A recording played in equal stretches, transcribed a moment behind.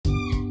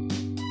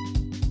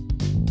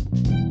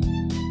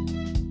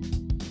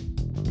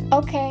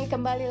Oke,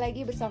 kembali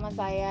lagi bersama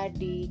saya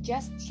di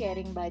Just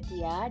Sharing by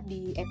Tia.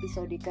 Di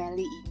episode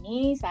kali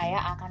ini saya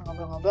akan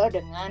ngobrol-ngobrol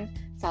dengan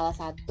salah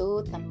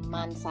satu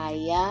teman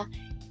saya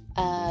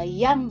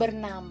yang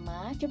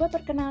bernama, coba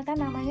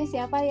perkenalkan namanya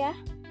siapa ya?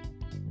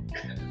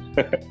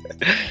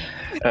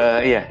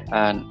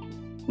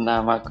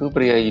 Namaku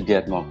Priyo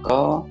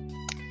Yudiatmoko.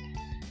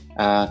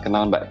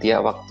 Kenal Mbak Tia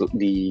waktu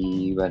di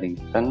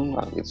Wellington,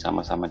 waktu itu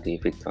sama-sama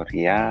di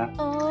Victoria.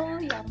 Oh,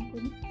 ya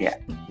ampun. Ya.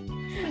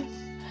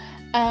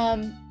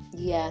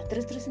 Iya,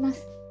 terus Mas.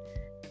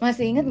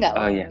 Masih inget nggak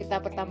waktu iya. kita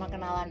pertama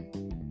kenalan?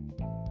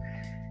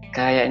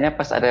 Kayaknya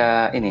pas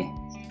ada ini,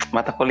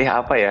 mata kuliah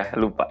apa ya,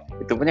 lupa.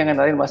 Itu pun yang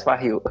kenalin Mas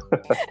Wahyu.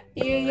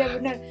 Iya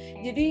benar.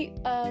 Jadi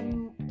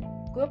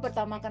gue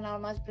pertama kenal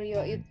Mas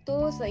Priyo itu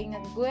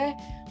seingat gue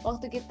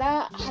waktu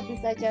kita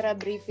habis acara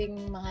briefing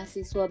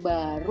mahasiswa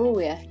baru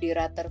ya di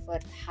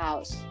Rutherford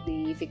House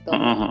di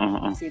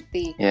Victoria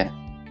City. Ya.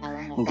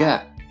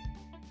 Enggak,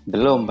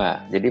 belum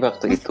Mbak. Jadi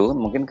waktu itu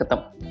mungkin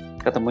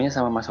ketemunya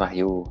sama Mas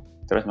Wahyu.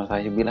 Terus Mas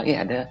Wahyu bilang,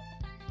 ada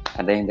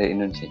yang dari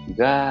Indonesia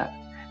juga.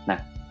 Nah,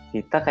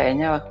 kita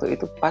kayaknya waktu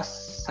itu pas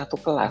satu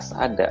kelas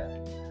ada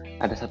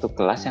satu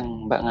kelas yang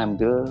Mbak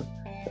ngambil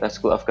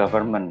School of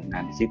Government.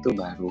 Nah, di situ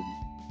baru.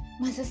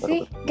 Masa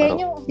sih?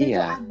 Kayaknya waktu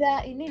itu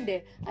ada ini deh,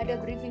 ada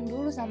briefing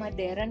dulu sama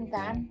Darren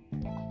kan.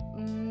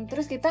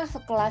 Terus kita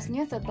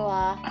sekelasnya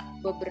setelah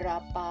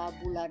beberapa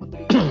bulan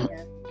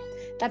berikutnya.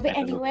 Tapi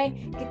anyway,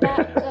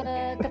 kita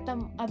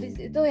ketemu abis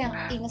itu yang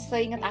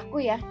seingat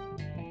aku ya.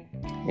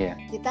 Iya.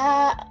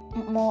 Kita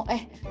mau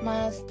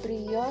Mas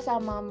Priyo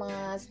sama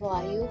Mas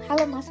Wahyu.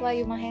 Halo Mas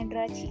Wahyu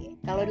Mahendra Ci.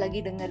 Kalau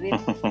lagi dengerin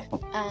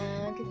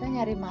kita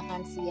nyari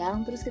makan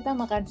siang, terus kita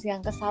makan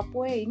siang ke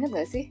Subway. Ingat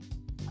gak sih?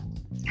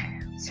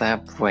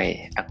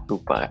 Subway, aku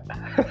lupa.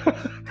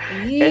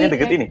 Kayaknya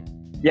deket ini.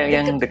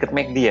 Yang deket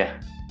McD ya?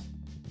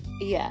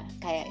 Iya,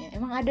 kayaknya.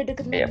 Emang ada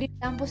deket McD di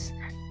kampus?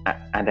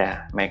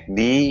 Ada McD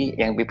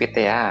yang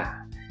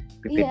PPTA.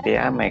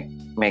 PPTA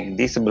McD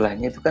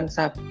sebelahnya itu kan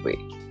Subway.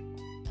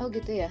 Oh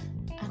gitu ya.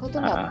 Aku tuh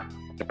nggak.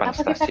 Depan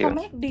apa stasiun. Kita ke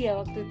McD ya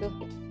waktu itu?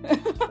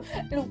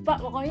 Lupa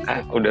pokoknya.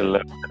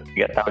 Udah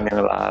 3 tahun yang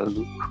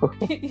lalu.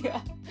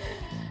 Iya.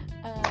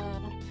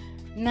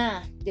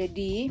 Nah,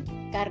 jadi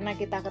karena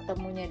kita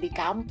ketemunya di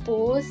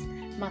kampus,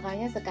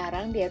 makanya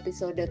sekarang di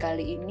episode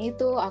kali ini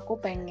tuh aku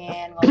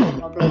pengen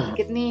ngobrol-ngobrol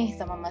dikit nih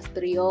sama Mas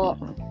Priyo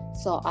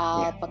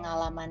soal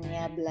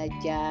pengalamannya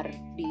belajar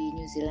di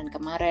New Zealand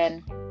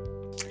kemarin.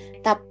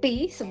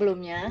 Tapi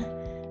sebelumnya,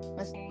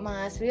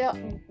 Mas Priyo,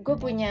 gue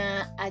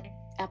punya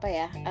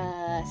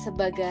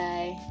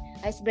sebagai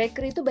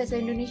icebreaker itu bahasa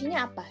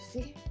Indonesianya apa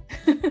sih?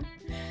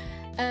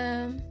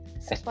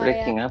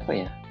 Icebreaking apa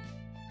ya?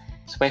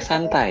 Supaya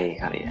santai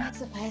kali ya.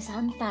 Supaya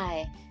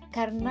santai.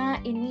 Karena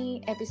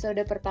ini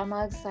episode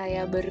pertama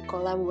saya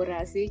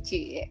berkolaborasi,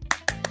 Ci.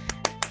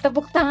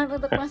 Tepuk tangan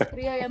untuk Mas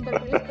Priyo yang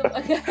terpilih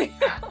sebagai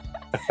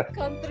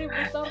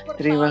kontributor pertama.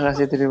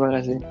 Terima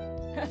kasih.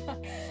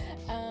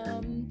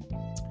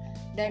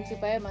 Dan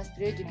supaya Mas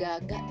Priyo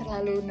juga nggak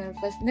terlalu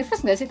nervous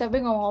nggak sih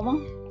tapi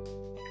ngomong-ngomong?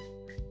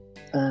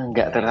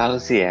 Nggak terlalu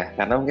sih ya,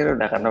 karena mungkin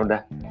udah kenal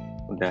ya.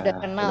 Udah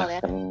kenal.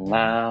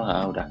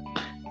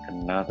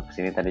 Terus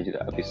ini tadi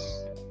juga aku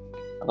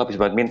habis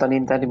badminton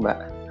ini tadi Mbak.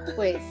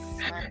 Wes.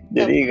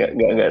 Jadi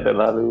nggak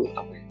terlalu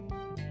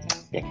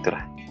ya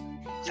itulah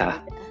salah.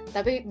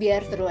 Tapi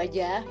biar seru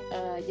aja.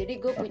 Jadi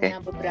gue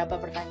punya beberapa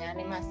pertanyaan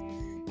nih Mas.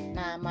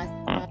 Nah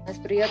Mas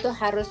Priyo tuh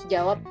harus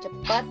jawab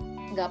cepat,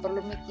 nggak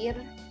perlu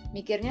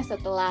mikirnya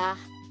setelah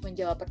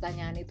menjawab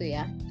pertanyaan itu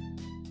ya.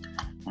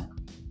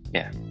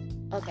 Ya.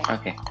 Oke.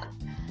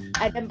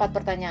 Ada 4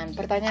 pertanyaan.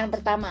 Pertanyaan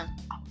pertama,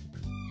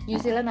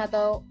 New Zealand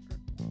atau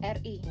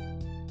RI?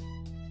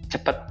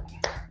 Cepet.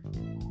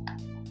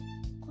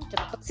 Kok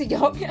cepet sih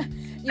jawabnya?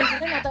 New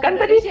Zealand atau kan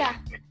Indonesia?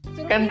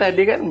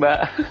 Tadi kan Mbak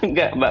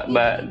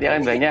dia kan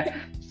bilangnya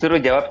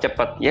suruh jawab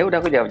cepet. Ya udah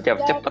aku jawab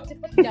cepet.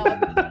 Cepet jawab.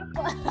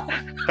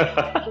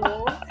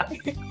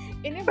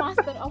 Ini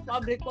Master of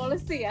Public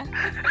Policy ya.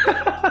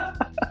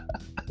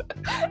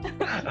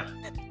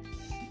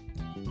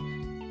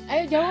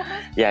 Ayo jawab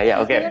Mas. Ya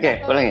oke.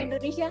 Boleh.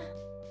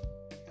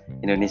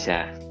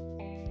 Indonesia.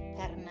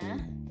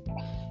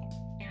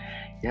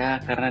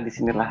 Karena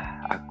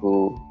disinilah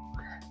aku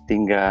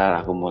tinggal,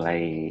 aku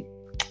mulai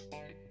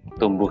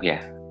tumbuh ya.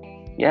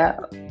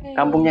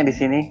 Kampungnya di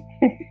sini.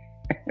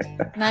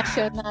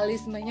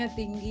 Nasionalismenya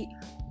tinggi.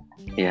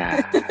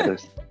 Ya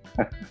harus.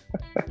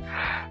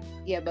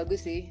 Ya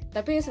bagus sih.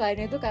 Tapi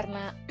selain itu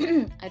karena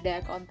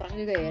ada kontrak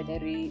juga ya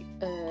dari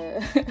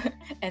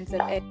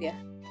NZ8 ya.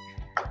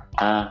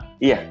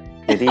 Iya.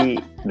 Jadi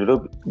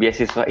dulu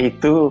beasiswa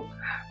itu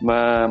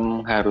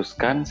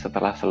mengharuskan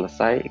setelah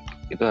selesai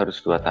itu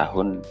harus 2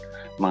 tahun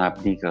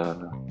mengabdi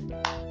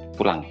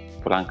pulang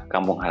ke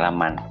kampung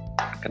halaman,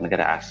 ke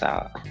negara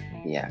asal.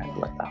 Ya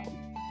 2 tahun.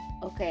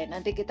 Oke,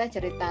 nanti kita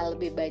cerita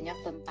lebih banyak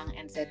tentang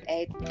NZ8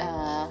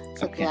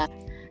 setelah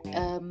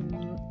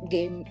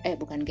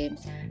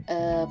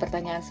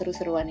pertanyaan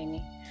seru-seruan ini.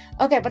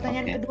 Oke,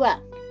 pertanyaan kedua.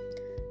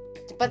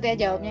 Cepat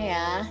ya jawabnya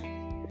ya.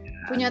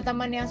 punya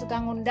teman yang suka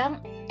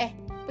ngundang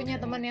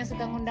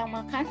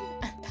makan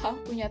atau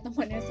punya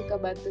teman yang suka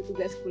bantu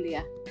tugas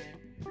kuliah?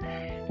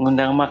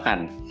 Ngundang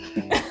makan.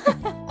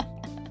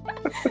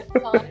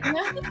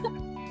 Soalnya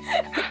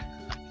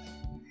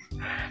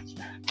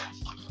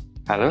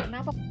Halo?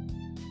 kenapa?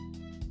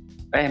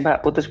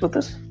 Mbak,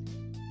 putus-putus.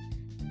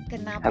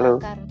 Kenapa? Halo?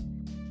 Karena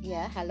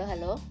ya,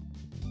 halo.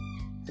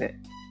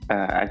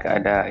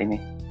 Agak ada ini,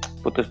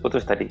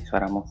 putus-putus tadi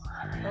suaramu.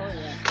 Oh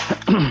ya.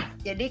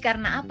 Jadi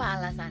karena apa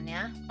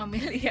alasannya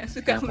memilih yang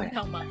suka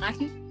ngundang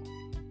makan?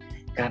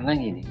 Karena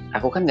gini,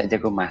 aku kan nggak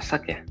jago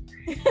masak ya.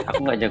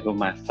 Aku nggak jago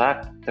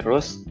masak,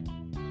 terus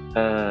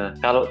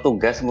kalau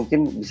tugas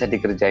mungkin bisa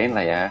dikerjain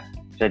lah ya,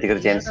 bisa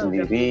dikerjain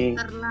sendiri.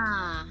 Pinter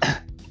lah.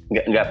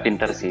 Nggak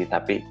pinter sih,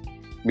 tapi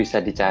bisa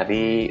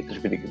dicari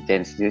terus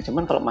dikerjain sendiri.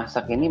 Cuman kalau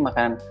masak ini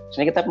makan,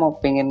 misalnya kita mau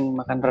pengen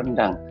makan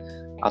rendang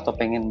atau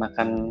pengen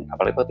makan,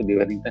 apalagi waktu di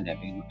Wellington ya,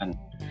 pengen makan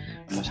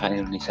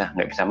masakan Indonesia,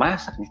 nggak bisa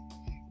masak nih.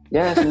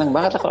 Ya seneng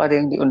banget lah kalau ada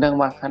yang diundang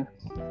makan.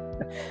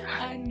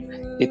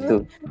 Aduh. Itu.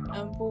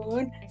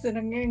 Ampun,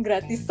 senengnya yang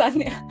gratisan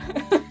ya.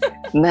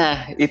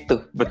 Nah itu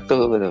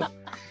betul.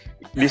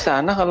 Di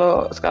sana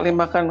kalau sekali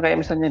makan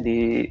kayak misalnya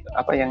di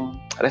yang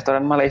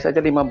restoran Malaysia aja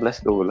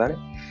 $15.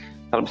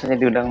 Kalau misalnya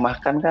diundang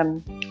makan kan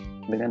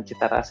dengan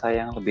cita rasa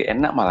yang lebih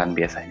enak malahan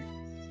biasanya.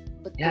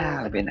 Betul.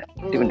 Ya lebih enak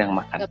diundang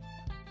makan.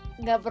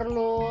 Nggak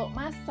perlu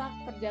masak,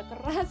 kerja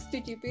keras,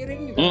 cuci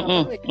piring juga nggak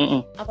perlu ya?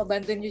 Apa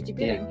bantuin cuci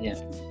piring? Iya.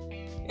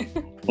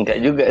 Enggak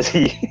juga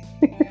sih.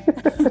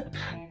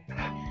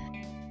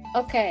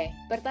 Oke,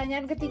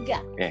 pertanyaan ketiga.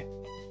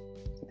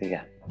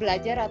 Ketiga.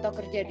 Belajar atau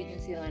kerja di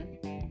New Zealand?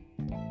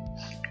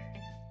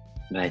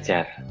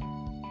 Belajar.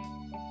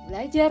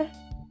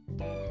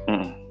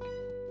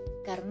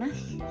 Karena?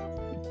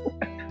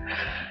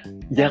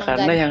 Ya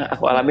karena yang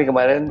aku alami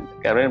kemarin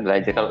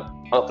belajar.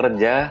 Kalau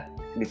kerja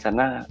di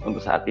sana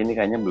untuk saat ini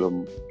kayaknya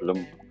belum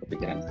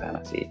kepikiran ke sana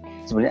sih.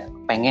 Sebenarnya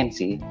pengen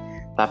sih,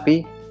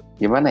 tapi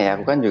gimana ya?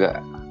 Aku kan juga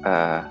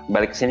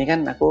balik ke sini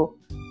kan aku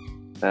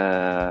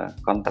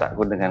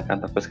kontrakku dengan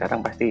kantorku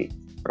sekarang pasti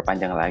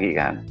perpanjang lagi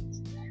kan.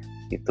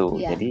 Itu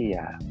jadi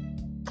ya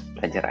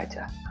belajar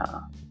aja.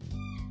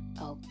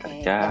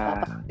 Kerja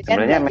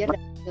sebenarnya belajar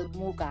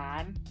ilmu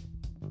kan.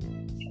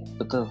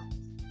 Betul.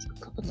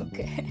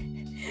 Oke.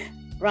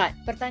 Right,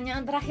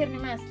 pertanyaan terakhir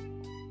nih Mas.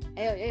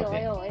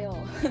 Ayo.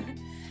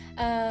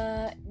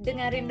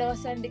 Dengerin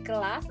dosen di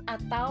kelas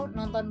atau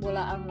nonton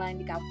bola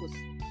online di kampus?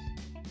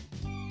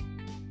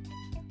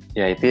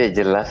 Ya itu ya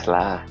jelas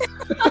lah.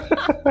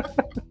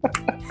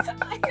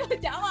 Ayo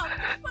jawab.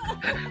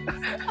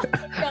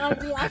 Jangan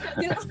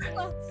jelas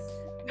lah.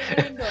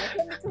 Dengerin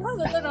dosen di kelas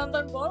atau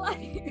nonton bola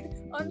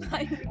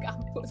online di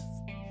kampus?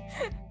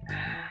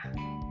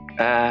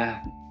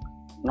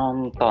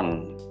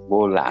 Nonton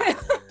bola.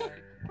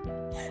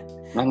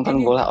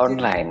 Nonton bola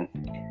online.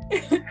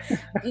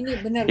 Ini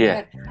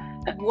benar-benar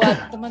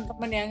buat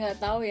teman-teman yang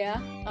nggak tahu ya,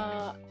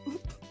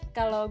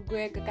 kalau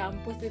gue ke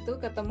kampus itu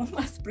ketemu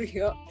Mas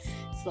Brio,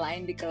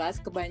 selain di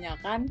kelas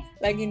kebanyakan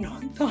lagi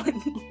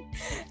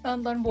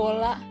nonton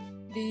bola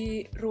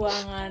di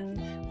ruangan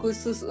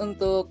khusus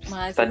untuk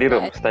mahasiswa.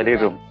 Study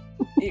room.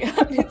 Iya,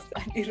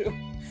 study room.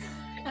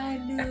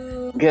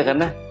 Aduh.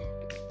 Enggak,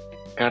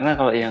 karena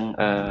kalau yang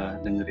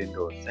dengerin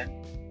dosen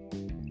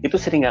itu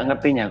sering nggak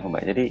ngertinya aku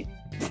Mbak. Jadi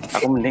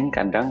aku mending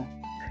kadang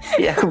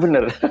iya aku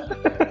bener.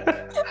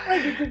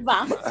 Gitu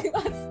banget sih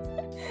Mas.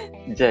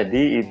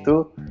 Jadi itu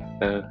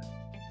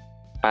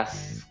pas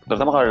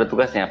terutama kalau ada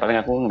tugasnya, paling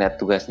aku ngeliat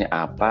tugasnya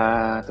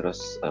apa, terus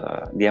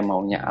dia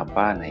maunya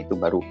apa, nah itu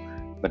baru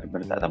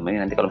benar-benar tak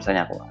temenin. Nanti kalau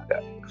misalnya aku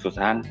agak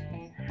kesusahan,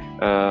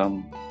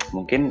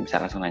 mungkin bisa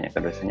langsung nanya ke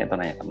dosennya atau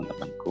nanya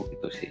teman-temanku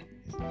gitu sih.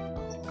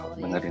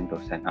 Dengerin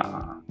dosen.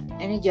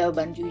 Ini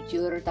jawaban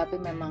jujur, tapi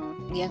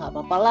memang ya nggak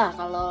apa-apa lah.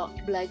 Kalau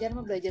belajar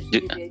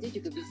sendiri aja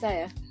juga bisa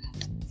ya.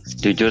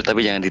 Jujur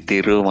tapi jangan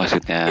ditiru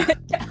maksudnya.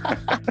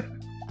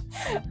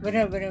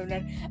 Benar.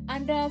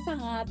 Anda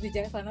sangat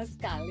bijaksana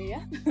sekali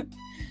ya.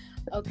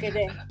 Oke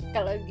deh,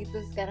 kalau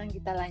gitu sekarang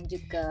kita lanjut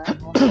ke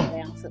hal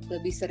yang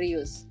lebih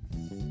serius.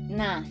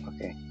 Nah,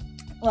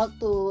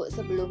 waktu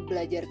sebelum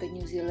belajar ke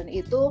New Zealand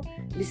itu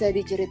bisa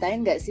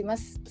diceritain nggak sih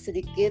Mas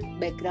sedikit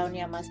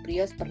backgroundnya Mas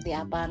Brio seperti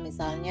apa?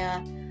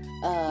 Misalnya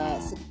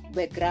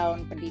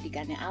background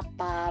pendidikannya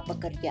apa,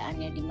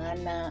 pekerjaannya di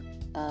mana,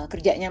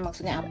 kerjanya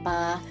maksudnya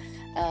apa,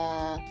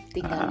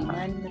 tinggal di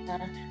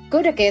mana?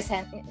 Gue udah kayak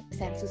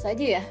sensus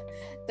aja ya.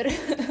 Terus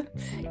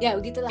ya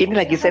begitulah. Ini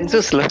lagi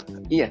sensus loh.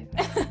 Iya.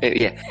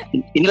 Iya.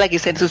 Ini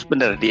lagi sensus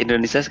bener di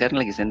Indonesia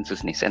sekarang lagi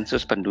sensus nih,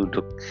 sensus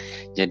penduduk.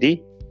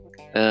 Jadi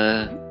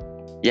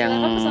yang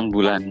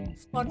bulan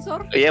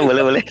sponsor? Iya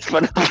boleh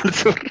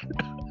sponsor.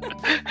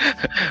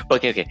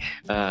 Oke.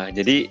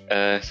 Jadi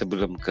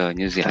sebelum ke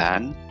New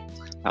Zealand,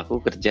 aku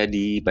kerja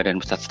di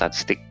Badan Pusat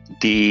Statistik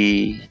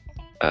di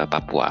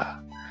Papua,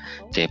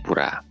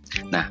 Jayapura.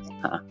 Nah,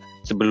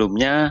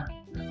 sebelumnya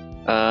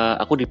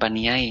aku di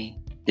Paniai.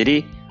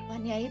 Jadi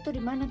Paniai itu di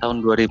mana? Tahun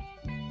 2000.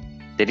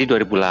 Jadi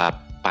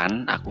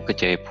 2008 aku ke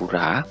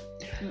Jayapura.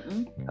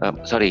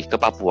 Ke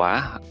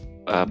Papua.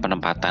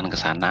 penempatan ke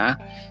sana.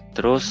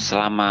 Terus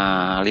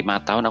selama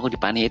 5 tahun aku di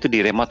PANI itu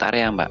di remote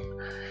area, Mbak.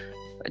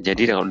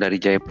 Jadi kalau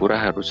dari Jayapura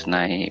harus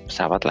naik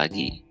pesawat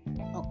lagi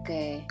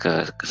Oke.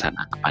 ke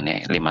sana ke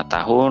PANI 5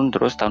 tahun.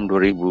 Terus tahun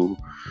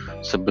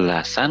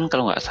 2011-an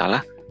kalau nggak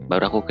salah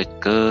baru aku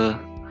ke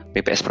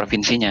BPS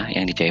provinsinya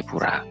yang di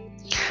Jayapura.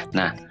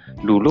 Nah,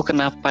 dulu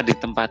kenapa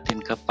ditempatin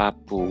ke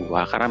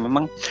Papua? Karena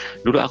memang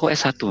dulu aku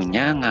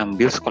S1-nya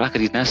ngambil sekolah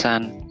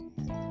kedinasan.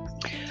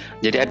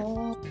 Jadi ada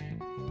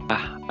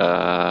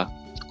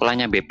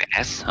sekolahnya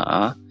BPS,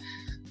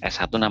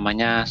 S1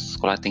 namanya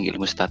Sekolah Tinggi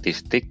Ilmu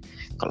Statistik.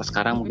 Kalau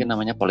sekarang mungkin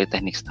namanya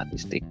Politeknik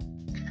Statistik.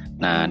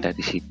 Nah,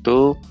 dari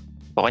situ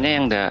pokoknya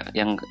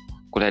yang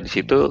kuliah di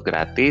situ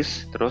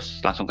gratis,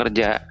 terus langsung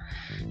kerja.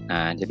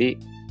 Nah, jadi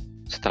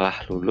setelah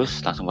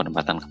lulus langsung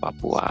penempatan ke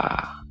Papua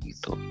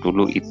gitu.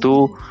 Dulu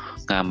itu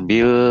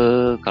ngambil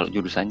kalau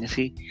jurusannya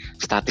sih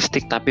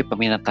statistik tapi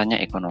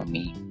peminatannya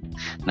ekonomi.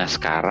 Nah,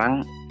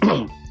 sekarang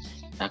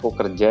aku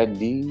kerja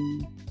di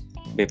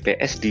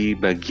BPS di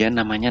bagian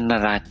namanya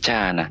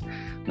neraca. Nah,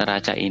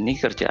 neraca ini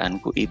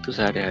kerjaanku itu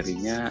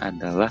sehari-harinya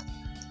adalah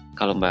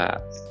kalau Mbak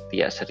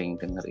Tia sering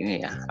dengar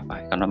ini ya,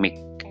 economic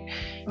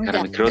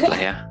growth lah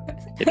ya.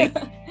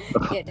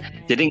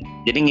 Jadi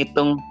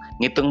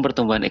ngitung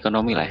pertumbuhan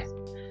ekonomi lah.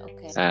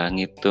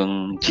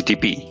 Ngitung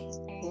GDP.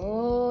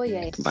 Oh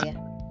ya itu ya.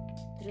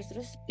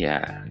 Terus. Ya.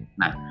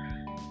 Nah,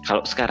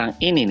 kalau sekarang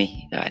ini nih,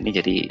 nah ini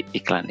jadi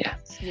iklan ya.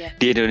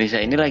 Di Indonesia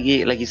ini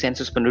lagi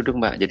sensus penduduk,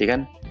 Mbak. Jadi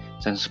kan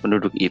sensus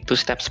penduduk itu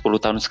setiap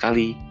 10 tahun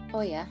sekali. Oh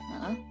ya.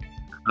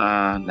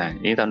 Nah,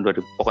 ini tahun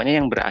 2000. Pokoknya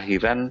yang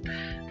berakhiran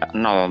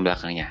 0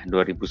 belakangnya.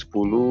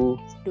 2010,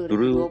 2020.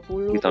 Dulu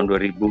di tahun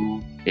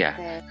 2000, ya.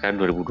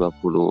 Kan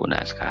 2020.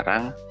 Nah,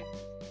 sekarang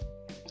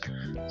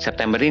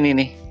September ini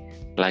nih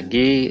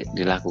lagi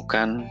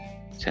dilakukan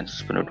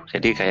sensus penduduk.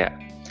 Jadi kayak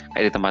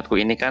di tempatku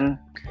ini kan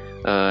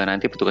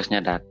nanti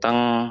petugasnya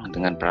datang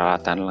dengan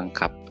peralatan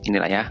lengkap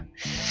inilah ya,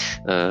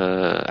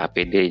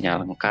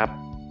 APD-nya lengkap.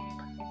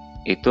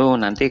 Itu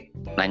nanti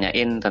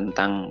nanyain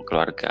tentang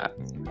keluarga,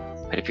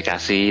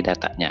 verifikasi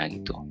datanya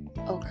gitu.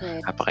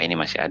 Oke. Apakah ini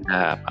masih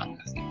ada apa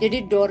enggak? Gitu. Jadi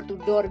door to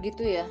door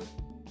gitu ya?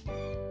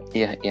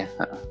 Iya.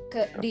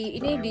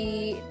 Ini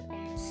di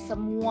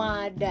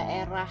semua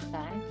daerah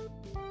kan?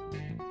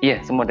 Iya,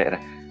 semua daerah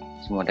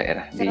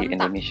di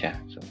Indonesia.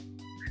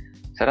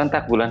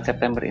 Serentak bulan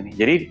September ini.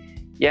 Jadi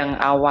yang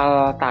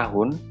awal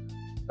tahun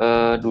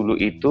dulu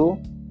itu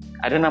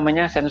ada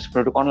namanya sensus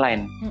penduduk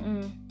online.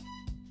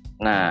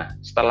 Nah,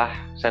 setelah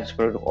sensus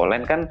penduduk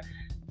online kan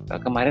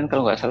kemarin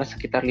kalau nggak salah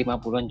sekitar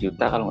 50-an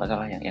juta kalau nggak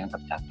salah yang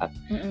tercatat.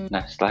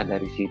 Nah, setelah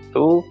dari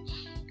situ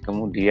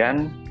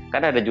kemudian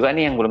kan ada juga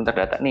nih yang belum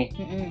terdata nih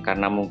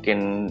karena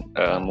mungkin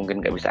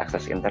nggak bisa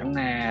akses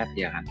internet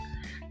ya kan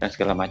dan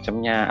segala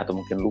macamnya atau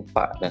mungkin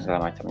lupa dan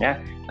segala macamnya.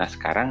 Nah,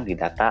 sekarang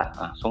didata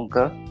langsung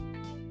ke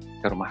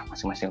rumah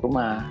masing-masing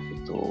rumah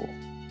gitu.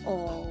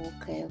 Oh,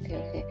 oke.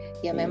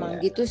 Ya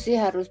memang gitu sih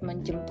harus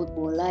menjemput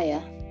bola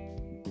ya.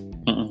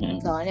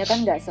 Soalnya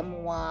kan nggak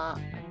semua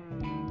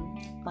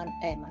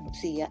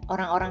manusia,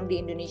 orang-orang di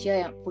Indonesia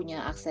yang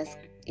punya akses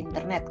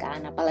internet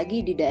kan,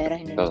 apalagi di daerah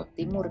Indonesia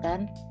Timur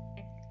kan.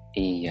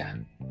 Iya.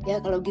 Ya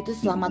kalau gitu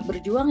selamat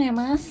berjuang ya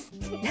Mas,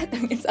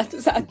 datangin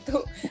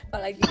satu-satu,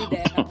 apalagi di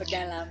daerah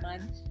pedalaman.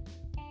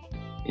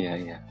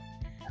 Iya.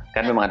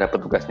 Kan memang ada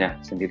petugasnya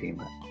sendiri,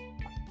 Mbak.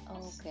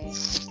 Oke.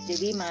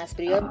 Jadi Mas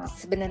Priyo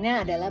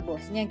sebenarnya adalah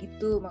bosnya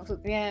gitu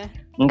maksudnya?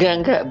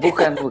 Enggak,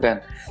 bukan.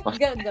 Enggak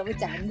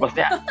bercanda.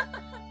 Maksudnya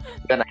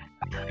bukan.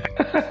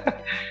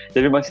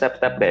 Jadi memang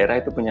setiap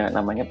daerah itu punya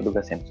namanya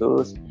petugas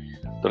sensus.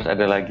 Terus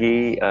ada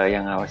lagi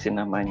yang ngawasin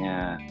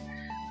namanya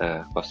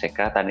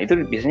Koseka. Dan itu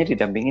biasanya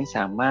didampingin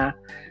sama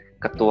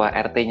ketua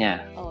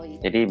RT-nya. Oh, iya.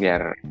 Jadi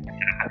biar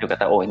masyarakat juga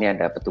tahu ini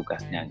ada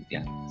petugasnya gitu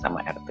ya,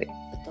 sama RT.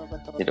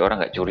 Betul. Jadi orang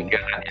nggak curiga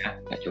kan ya,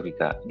 nggak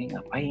curiga ini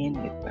ngapain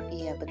gitu kan.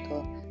 Iya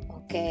betul.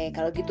 Oke,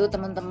 kalau gitu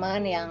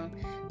teman-teman yang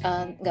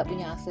nggak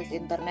punya akses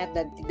internet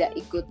dan tidak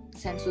ikut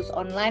sensus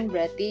online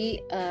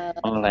berarti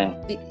online.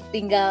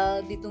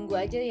 Tinggal ditunggu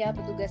aja ya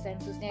petugas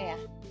sensusnya ya.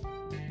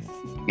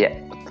 Iya,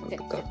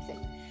 betul.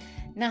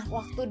 Nah,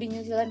 waktu di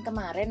New Zealand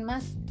kemarin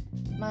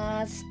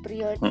Mas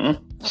Priyo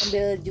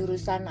ambil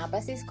jurusan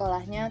apa sih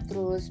sekolahnya,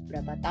 terus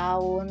berapa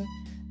tahun,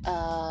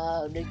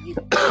 udah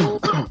gitu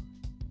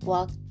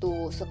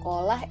waktu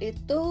sekolah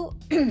itu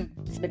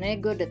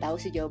sebenarnya gue udah tahu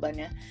sih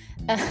jawabannya,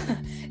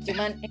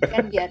 cuman ini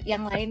kan biar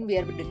yang lain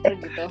biar berdengar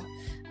gitu.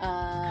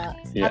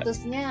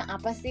 Statusnya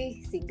apa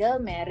sih,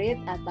 single, married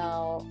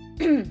atau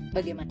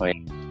bagaimana?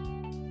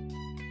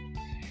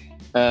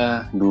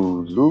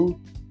 Dulu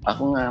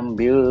aku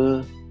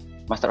ngambil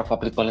Master of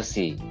Public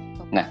Policy.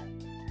 Nah,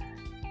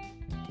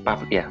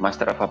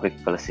 Master of Public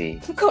Policy.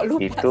 Kok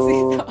lupa itu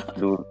sih?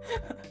 Dulu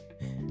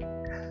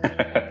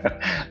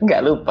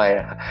nggak lupa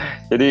ya.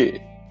 Jadi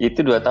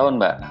itu 2 tahun,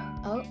 Mbak.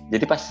 Oh.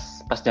 Jadi pas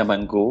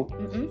zamanku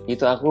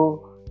itu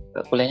aku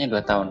kuliahnya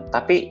 2 tahun.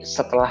 Tapi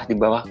setelah di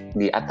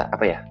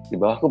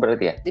bawahku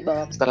berarti ya. Di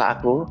bawah. Setelah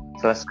aku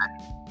selesai,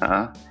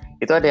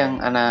 itu ada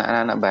yang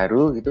anak-anak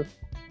baru gitu.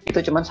 itu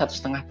cuma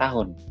 1,5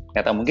 tahun.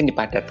 Nggak tahu, mungkin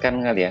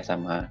dipadatkan kali ya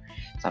sama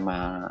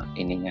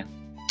ininya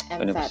MSAT.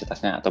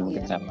 universitasnya, atau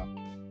mungkin sama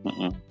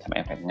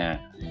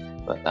FM-nya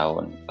 2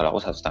 tahun. Kalau aku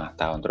 1,5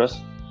 tahun.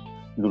 Terus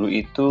dulu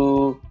itu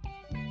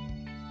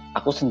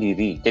aku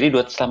sendiri. Jadi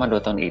selama 2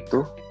 tahun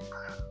itu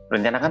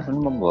rencana kan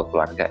sebenarnya membawa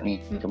keluarga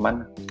nih.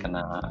 Cuman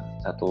karena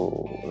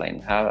satu lain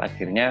hal,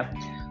 akhirnya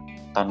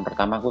tahun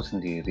pertama aku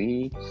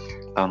sendiri,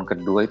 tahun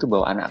kedua itu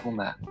bawa anakku,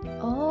 Mbak.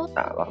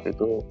 Nah, waktu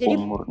itu jadi,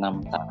 umur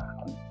 6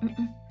 tahun.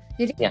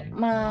 Jadi ya.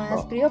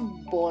 Mas Prio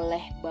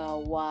boleh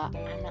bawa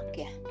anak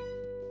ya?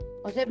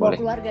 Maksudnya bawa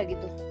keluarga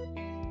gitu?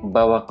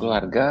 Bawa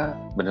keluarga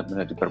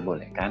benar-benar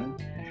diperbolehkan.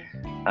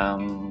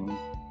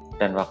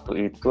 Dan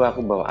waktu itu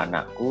aku bawa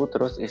anakku,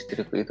 terus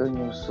istriku itu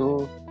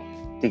nyusu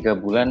 3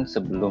 bulan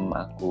sebelum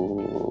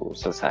aku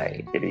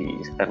selesai.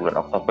 Jadi sekitar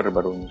bulan Oktober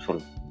baru nyusul,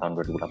 tahun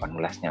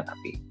 2018-nya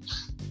tapi.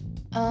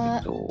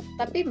 Gitu.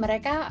 Tapi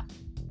mereka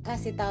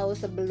kasih tahu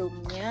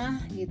sebelumnya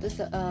gitu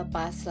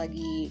pas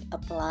lagi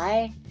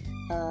apply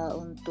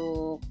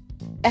untuk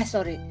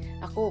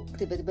aku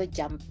tiba-tiba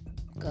jump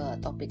ke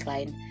topik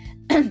lain.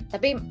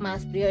 Tapi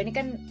Mas Prio ini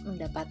kan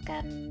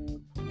mendapatkan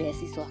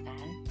beasiswa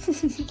kan?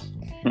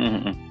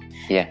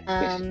 Iya.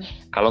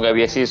 Kalau nggak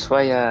beasiswa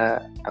ya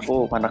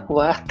aku mana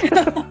kuat.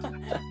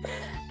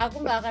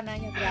 Aku nggak akan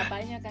nanya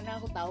berapanya karena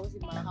aku tahu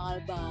sih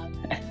mahal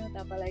banget,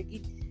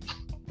 apalagi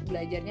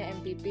belajarnya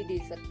MPP di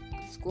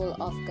School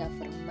of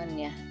Government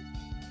ya.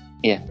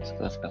 Iya,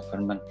 School of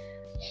Government.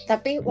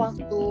 Tapi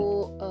waktu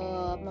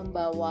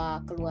membawa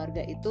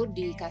keluarga itu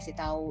dikasih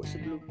tahu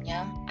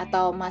sebelumnya,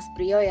 atau Mas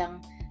Prio yang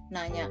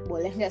nanya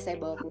boleh nggak saya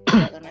bawa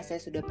keluarga karena saya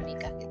sudah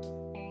menikah gitu?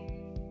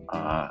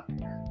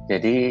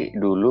 Jadi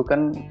dulu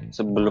kan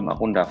sebelum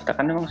aku daftar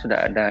kan memang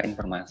sudah ada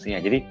informasi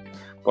ya. Jadi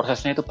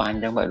prosesnya itu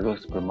panjang, Mbak, dulu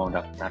sebelum mau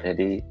daftar.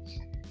 Jadi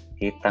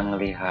kita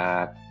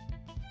ngelihat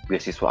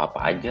beasiswa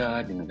apa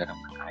aja di negara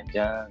mana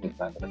aja gitu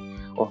kan. Terus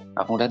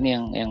aku lihat nih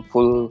yang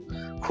full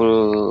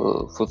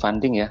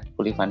funding ya,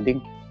 fully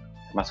funding,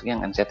 termasuk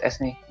yang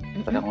NZS nih.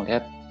 Terus aku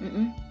lihat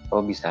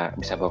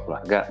bisa bawa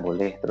keluarga,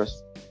 boleh.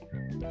 Terus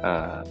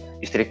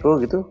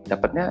istriku gitu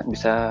dapatnya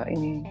bisa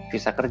ini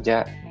visa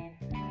kerja.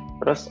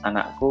 Terus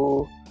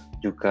anakku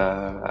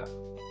juga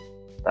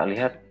tak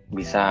lihat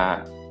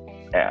bisa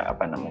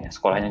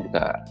sekolahnya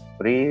juga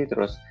free,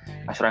 terus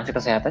asuransi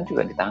kesehatan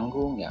juga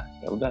ditanggung, ya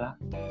udahlah.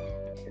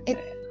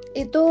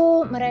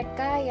 Itu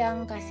mereka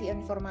yang kasih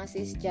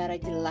informasi secara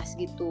jelas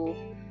gitu.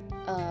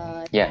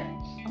 Ya.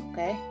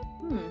 Oke.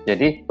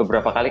 Jadi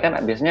beberapa kali kan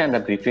biasanya ada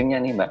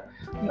briefingnya nih, Mbak.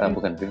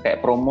 Bukan briefing, kayak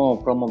promo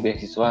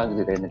beasiswa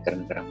gitu dari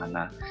negara-negara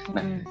mana.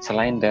 Nah,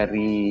 selain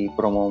dari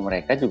promo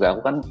mereka juga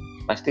aku kan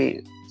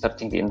pasti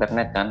searching di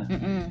internet kan,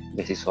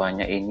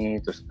 beasiswanya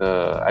ini, terus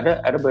ada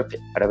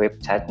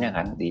website-nya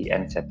kan di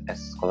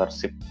NZS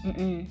Scholarship.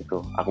 Itu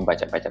aku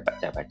baca,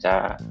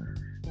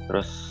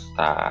 terus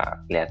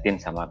tak liatin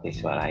sama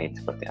beasiswa lain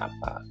seperti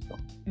apa gitu.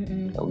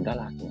 Ya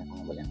udahlah, akhirnya aku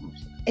ngambil yang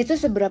musik. Itu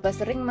seberapa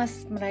sering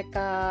Mas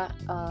mereka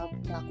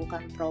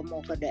melakukan promo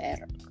ke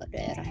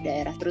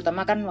daerah-daerah,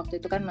 terutama kan waktu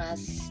itu kan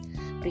Mas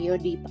Prio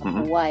di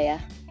Papua ya?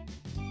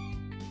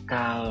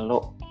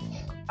 Kalau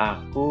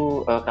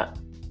aku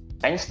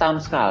kayaknya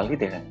setahun sekali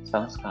deh kan,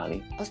 setahun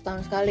sekali.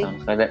 Setahun sekali.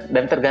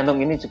 Dan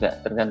tergantung ini juga,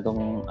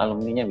 tergantung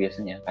alumninya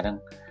biasanya. Kadang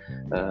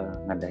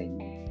ngadain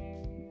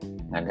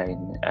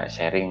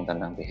sharing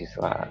tentang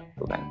beasiswa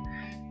itu kan.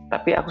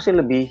 Tapi aku sih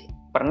lebih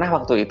pernah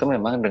waktu itu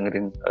memang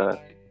dengerin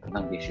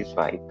tentang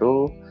beasiswa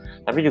itu,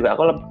 tapi juga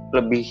aku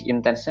lebih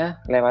intensnya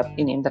lewat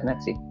internet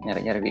sih,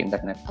 nyari-nyari di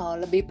internet.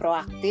 Lebih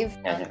proaktif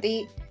ya,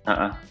 nanti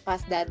pas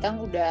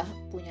datang udah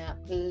punya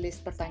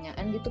list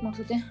pertanyaan gitu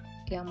maksudnya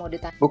yang mau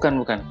ditanya?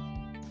 Bukan,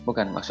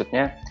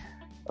 maksudnya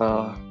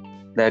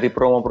dari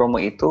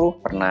promo-promo itu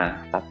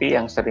pernah, tapi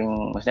yang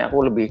sering, maksudnya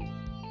aku lebih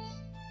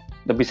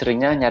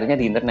seringnya nyarinya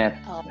di internet.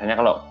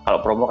 Misalnya kalau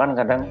promo kan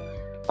kadang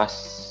pas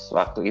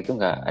waktu itu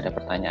nggak ada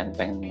pertanyaan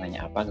pengen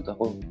nanya apa gitu,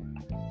 aku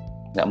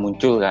nggak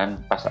muncul kan,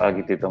 pas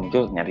lagi itu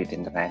muncul nyari di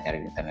internet.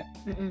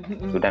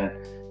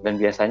 Dan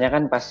biasanya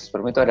kan pas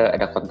promo itu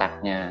ada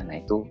kontaknya, nah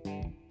itu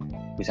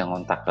bisa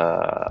ngontak ke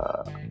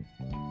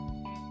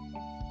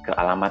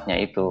alamatnya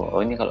itu.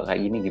 Ini kalau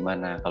kayak gini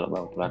gimana, kalau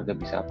bawa keluarga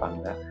bisa apa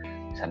enggak,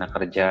 di sana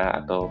kerja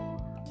atau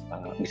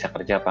bisa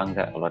kerja apa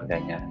enggak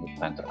keluarganya di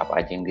kantor, apa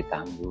aja yang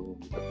ditanggung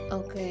gitu.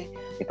 Oke.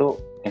 Itu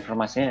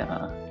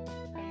informasinya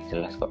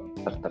jelas kok,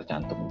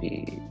 tercantum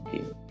di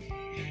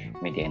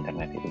media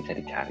internet, itu bisa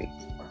dicari.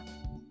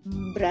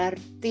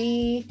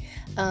 Berarti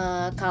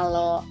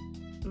kalau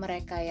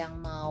mereka yang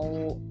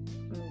mau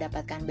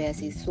mendapatkan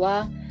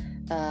beasiswa,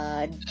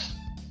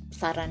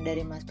 saran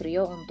dari Mas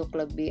Prio untuk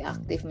lebih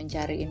aktif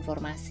mencari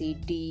informasi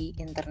di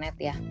internet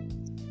ya?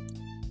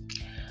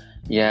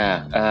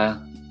 Ya,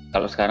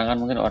 kalau sekarang kan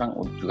mungkin orang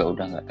juga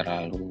udah nggak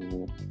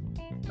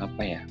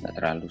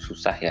terlalu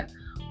susah ya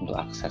untuk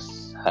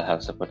akses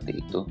hal-hal seperti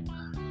itu.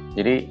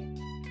 Jadi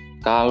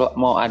kalau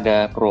mau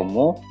ada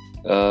promo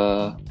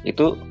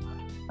itu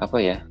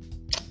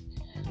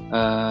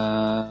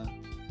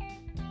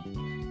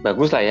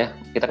bagus lah ya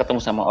kita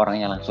ketemu sama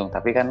orangnya langsung,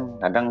 tapi kan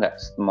kadang nggak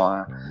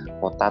semua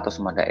kota atau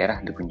semua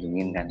daerah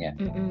dikunjungin kan ya.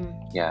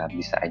 Ya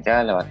bisa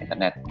aja lewat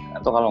internet,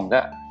 atau kalau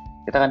enggak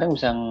kita kadang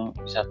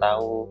bisa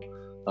tahu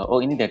oh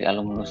ini dari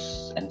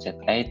alumnus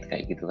NZ8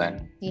 kayak gitu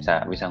kan.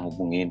 Bisa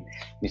ngubungin,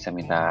 bisa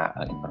minta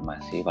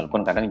informasi,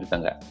 walaupun kadang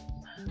juga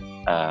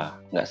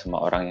nggak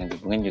semua orang yang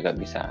dihubungin juga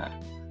bisa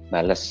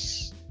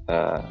bales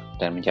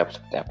dan menjawab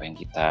seperti apa yang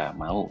kita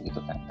mau gitu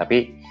kan.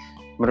 Tapi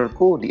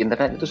menurutku di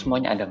internet itu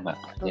semuanya ada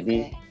Mbak. Jadi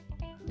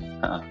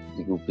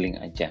di googling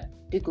aja.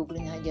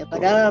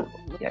 Padahal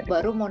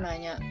baru mau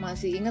nanya,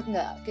 masih inget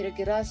nggak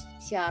kira-kira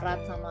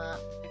syarat sama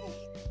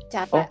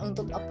cara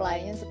untuk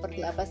apply-nya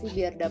seperti apa sih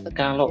biar dapat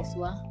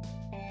beasiswa?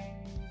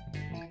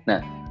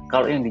 Nah,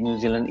 kalau yang di New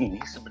Zealand ini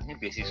sebenarnya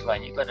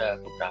beasiswanya itu ada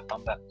beberapa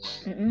Mbak.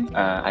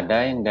 Ada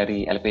yang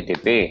dari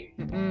LPDP,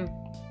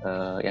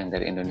 yang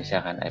dari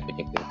Indonesia kan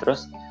LPDP.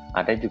 Terus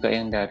ada juga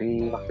yang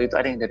dari waktu itu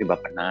ada yang dari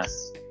Bappenas.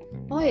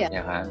 Oh ya?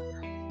 Ya kan.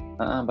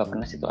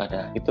 Bappenas itu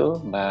ada.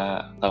 Itu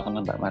Mbak, kalau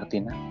kenal Mbak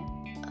Martina,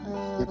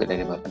 juga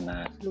dari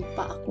Bappenas.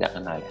 Lupa. Nggak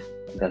kenal ya?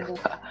 Udah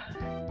lupa.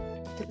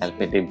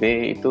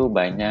 LPDB itu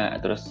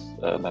banyak, terus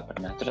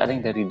Bappenas. Terus ada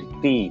yang dari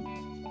Dikti.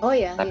 Oh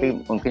ya.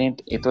 Tapi mungkin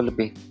itu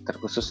lebih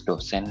terkhusus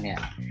dosen ya.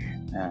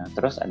 Nah,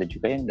 terus ada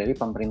juga yang dari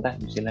pemerintah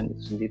New Zealand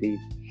itu sendiri,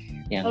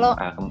 yang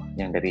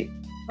dari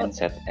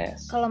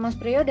NZS. Kalau Mas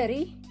Priyo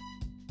dari?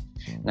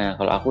 Nah,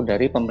 kalau aku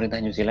dari pemerintah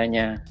New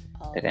Zealandnya,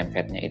 dari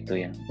MFET-nya itu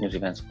yang New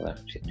Zealand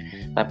Scholarship.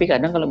 Tapi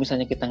kadang kalau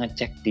misalnya kita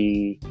ngecek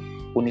di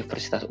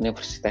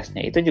universitas-universitasnya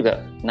itu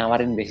juga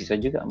nawarin beasiswa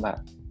juga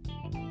Mbak.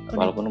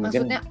 Walaupun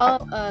maksudnya,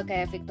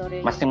 kayak Victoria.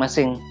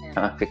 Masing-masing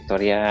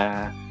Victoria,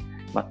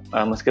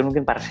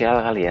 mungkin parsial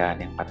kali ya,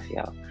 yang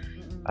parsial.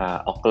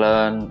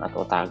 Auckland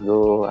atau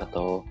Otago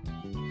atau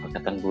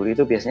Canterbury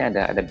itu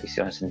biasanya ada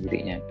beasiswa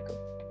sendirinya gitu.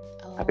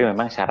 Tapi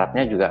memang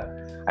syaratnya juga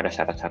ada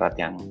syarat-syarat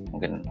yang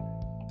mungkin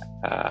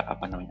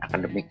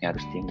akademiknya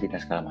harus tinggi dan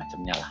segala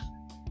macamnya lah.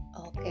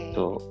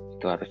 Itu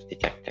harus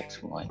dicek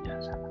semuanya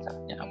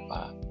syarat-syaratnya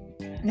apa.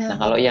 Nah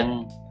kalau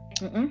yang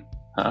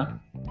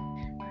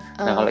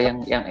kalau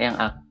yang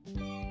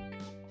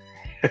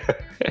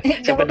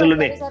siapa dulu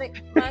nih? Sorry.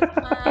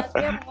 Mas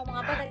dia mau ngomong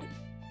apa tadi?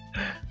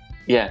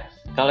 Ya,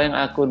 kalau yang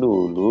aku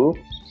dulu,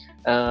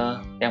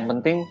 yang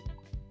penting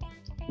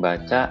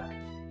baca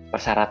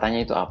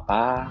persyaratannya itu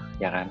apa,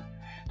 ya kan?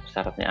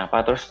 Syaratnya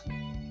apa, terus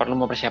perlu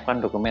mempersiapkan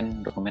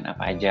dokumen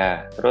apa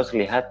aja, terus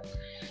lihat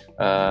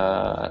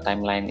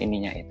timeline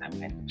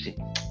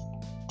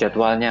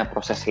jadwalnya,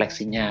 proses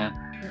seleksinya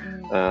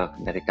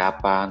dari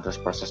kapan, terus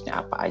prosesnya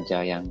apa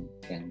aja yang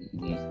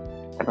ini.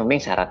 Kan penting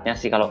syaratnya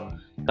sih kalau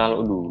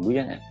dulu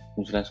ya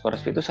New Zealand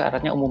Scholarship itu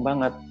syaratnya umum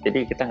banget,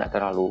 jadi kita nggak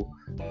terlalu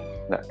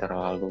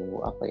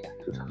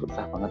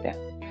susah banget ya.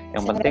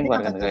 Yang penting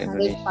warga negara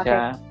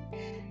Indonesia.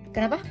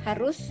 Kenapa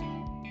harus?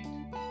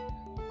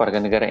 Warga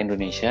negara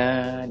Indonesia,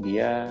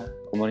 dia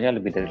umurnya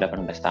lebih dari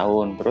 18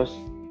 tahun, terus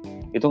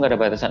itu nggak ada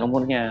batasan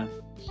umurnya.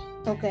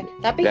 Tapi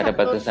nggak ada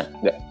batasan,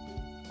 nggak.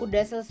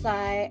 Udah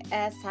selesai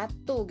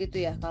S1 gitu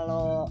ya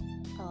kalau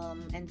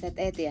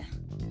NZ8 ya?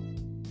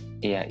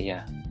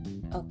 Iya.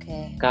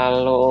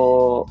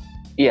 Kalau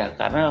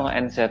karena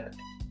NZ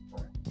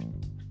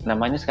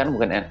namanya sekarang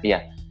bukan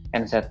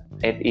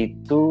NZ8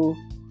 itu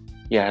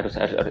ya harus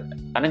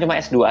karena cuma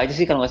S2 aja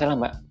sih kalau nggak salah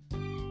Mbak.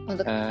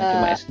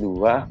 Cuma S2.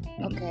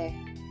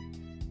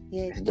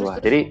 S2.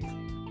 Jadi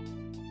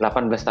 18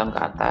 tahun ke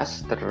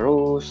atas,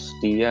 terus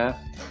dia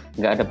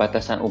nggak ada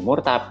batasan umur,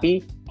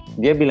 tapi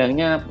dia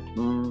bilangnya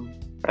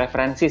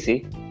preferensi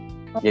sih.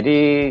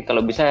 Jadi kalau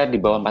bisa di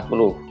bawah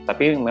 40,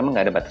 tapi memang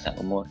nggak ada batasan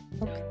umur.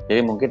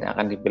 Jadi mungkin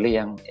akan dipilih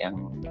yang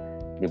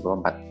di bawah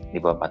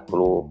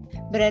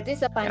 40. Berarti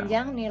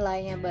sepanjang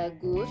nilainya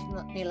bagus,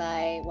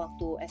 nilai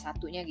waktu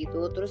S1-nya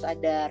gitu, terus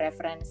ada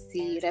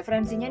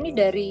referensinya nih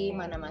dari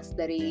mana Mas?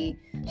 Dari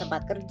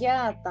tempat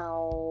kerja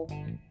atau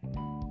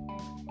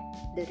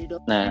dari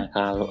dosen? Nah,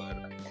 kalau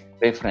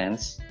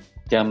reference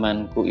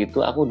zamanku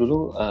itu aku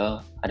dulu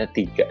ada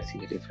 3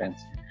 sih reference.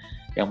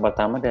 Yang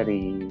pertama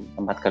dari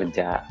tempat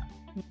kerja,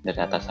 dari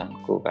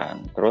atasanku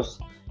kan. Terus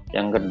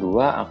yang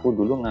kedua aku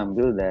dulu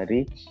ngambil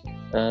dari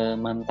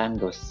mantan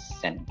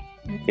dosen.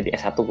 Jadi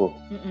S1ku.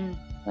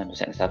 Nah,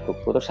 dosen S1ku.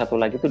 Terus satu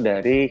lagi tuh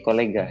dari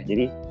kolega.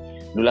 Jadi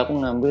dulu aku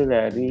ngambil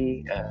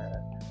dari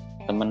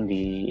teman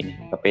di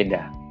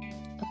Bapeda.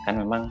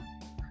 Kan memang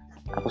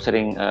aku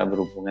sering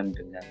berhubungan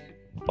dengan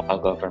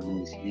local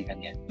government di sini kan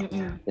ya.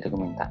 Jadi aku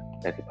minta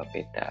dari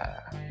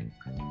Bapeda.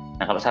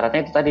 Nah, kalau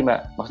syaratnya itu tadi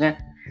Mbak, maksudnya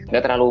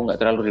nggak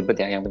terlalu ribet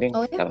ya. Yang penting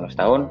 18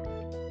 tahun,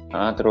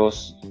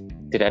 terus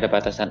tidak ada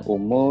batasan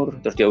umur,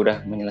 terus dia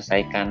udah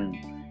menyelesaikan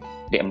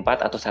D4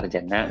 atau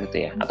sarjana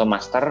gitu ya, atau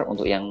master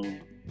untuk yang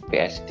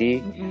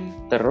PhD,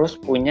 terus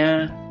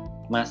punya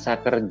masa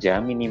kerja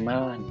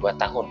minimal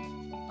 2 tahun.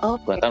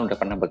 2 tahun udah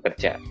pernah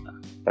bekerja.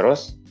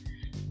 Terus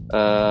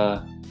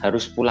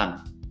harus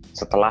pulang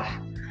setelah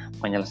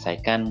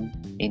menyelesaikan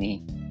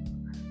ini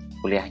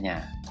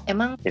kuliahnya.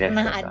 Emang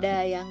pernah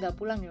ada yang nggak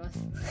pulang ya Mas?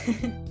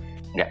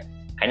 Nggak.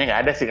 Kayaknya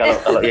nggak ada sih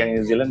kalau yang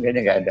New Zealand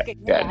kayaknya nggak ada.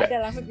 Kayaknya Nggak nggak ada. ada,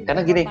 langsung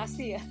Karena gini,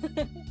 dideportasi ya.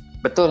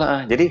 betul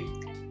jadi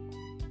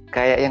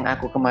kayak yang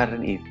aku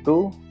kemarin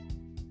itu,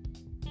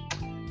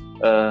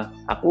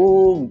 aku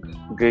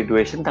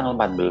graduation tanggal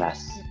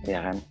 14,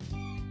 ya kan.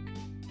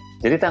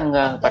 Jadi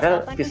 14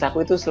 padahal apa nih?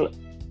 visaku itu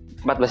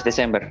 14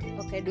 Desember.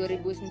 Oke,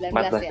 2019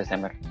 14 ya.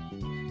 Desember.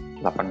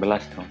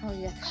 18 dong. Oh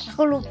iya,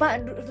 aku lupa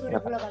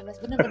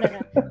 2018,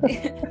 bener-bener.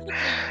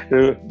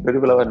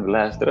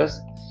 2018. Terus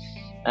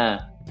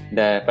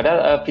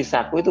padahal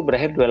visaku itu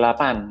berakhir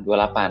 28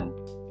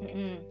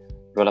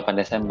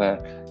 Desember.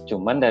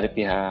 Cuman dari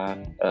pihak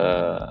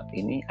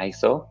ini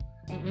ISO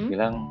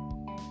bilang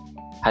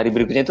hari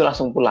berikutnya itu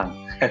langsung pulang.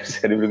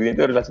 Hari berikutnya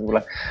itu harus langsung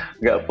pulang.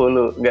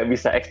 Nggak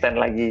bisa extend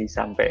lagi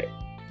sampai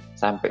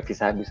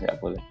visa habis, nggak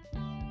boleh.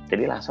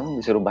 Jadi langsung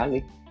disuruh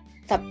balik.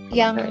 Tapi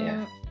yang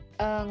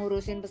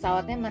ngurusin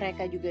pesawatnya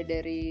mereka juga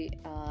dari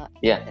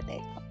ya.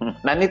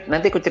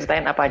 Nanti aku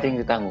ceritain apa aja yang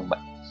ditanggung,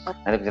 Mbak.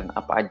 Nanti aku ceritain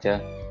apa aja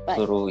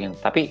suruh yang.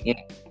 Tapi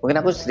ini,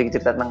 mungkin aku sedikit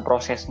cerita tentang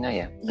prosesnya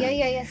ya.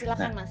 Iya,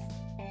 silakan Mas.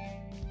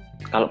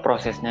 Kalau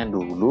prosesnya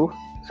dulu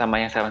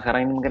sama yang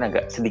sekarang ini mungkin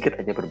agak sedikit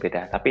aja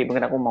berbeda. Tapi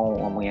mungkin aku mau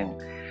ngomong yang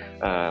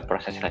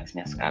proses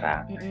seleksinya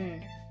sekarang.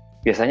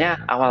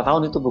 Biasanya awal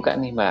tahun itu buka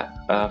nih, Mbak,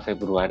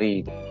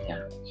 Februari.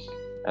 Ya.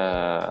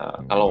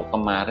 Kalau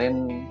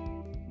kemarin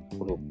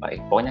aku lupa,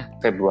 pokoknya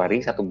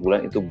Februari 1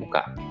 bulan itu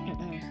buka.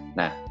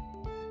 Nah,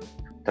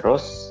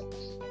 terus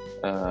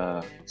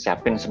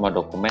siapin semua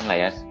dokumen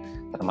lah ya,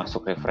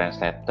 termasuk reference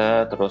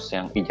letter, terus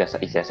yang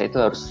ijazah itu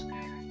harus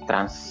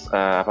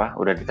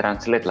udah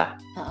ditranslate lah,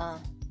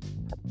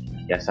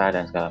 ijazah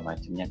dan segala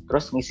macamnya.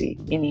 Terus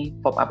ngisi ini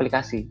form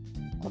aplikasi.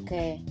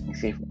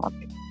 Ngisi form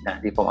aplikasi. Nah,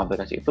 di form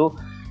aplikasi itu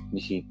di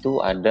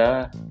situ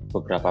ada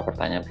beberapa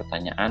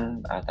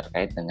pertanyaan-pertanyaan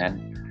terkait dengan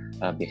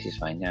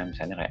beasiswanya,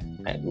 misalnya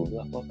kayak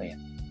dulu apa ya,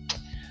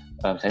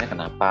 misalnya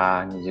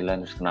kenapa New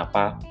Zealand, terus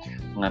kenapa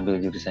mengambil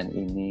jurusan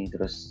ini,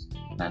 terus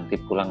nanti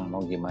pulang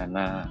mau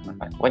gimana,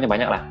 pokoknya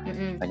banyak lah,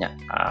 banyak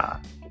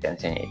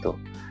potensinya itu.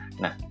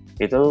 Nah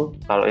itu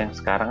kalau yang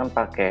sekarang kan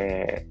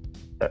pakai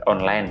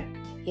online,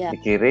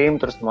 dikirim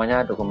terus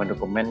semuanya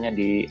dokumen-dokumennya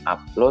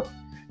di-upload.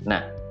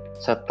 Nah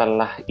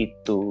setelah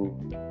itu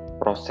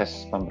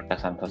proses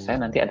pemberkasan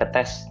selesai, nanti ada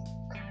tes.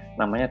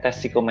 Namanya tes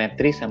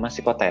psikometri sama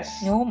psikotes.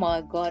 Oh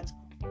my god,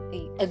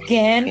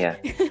 again? Iya.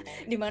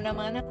 Di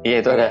mana-mana. Iya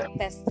itu ada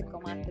tes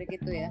psikometri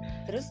gitu ya.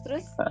 Terus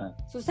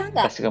susah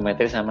nggak? Tes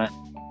psikometri sama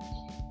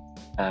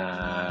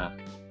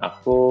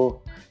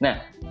aku. Nah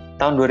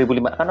tahun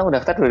 2005 kan aku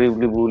daftar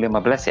 2015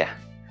 ya.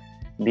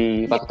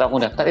 Di waktu aku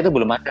daftar itu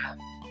belum ada.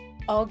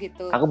 Oh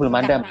gitu. Aku belum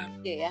ada.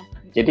 Ya.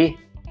 Jadi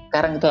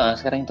sekarang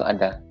itu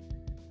ada.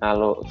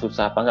 Kalau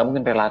susah apa nggak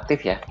mungkin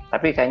relatif ya.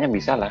 Tapi kayaknya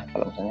bisa lah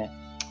kalau misalnya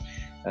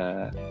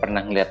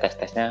pernah ngeliat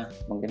tes-tesnya,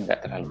 mungkin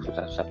nggak terlalu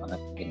susah-susah banget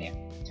mungkin ya.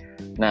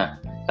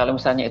 Nah kalau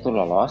misalnya itu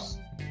lolos,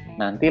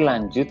 nanti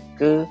lanjut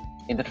ke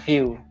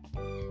interview.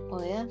 Oh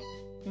ya.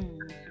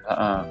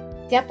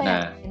 Siapa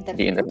yang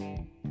interview?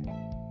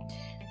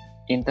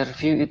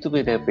 Interview itu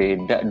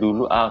beda-beda.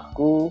 Dulu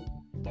aku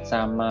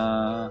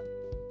sama,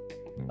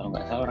 kalau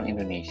nggak salah orang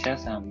Indonesia,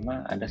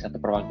 sama ada satu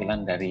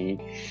perwakilan dari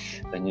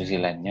New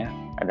Zealandnya,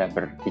 ada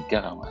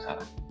bertiga kalau nggak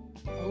salah.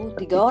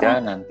 Tiga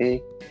orang.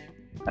 Nanti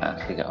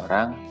 3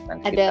 orang.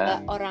 Nanti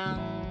ada orang,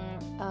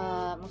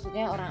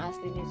 maksudnya orang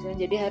asli New Zealand,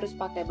 jadi harus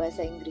pakai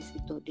bahasa Inggris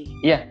itu deh.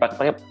 Iya,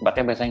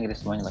 pakai bahasa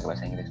Inggris, semuanya pakai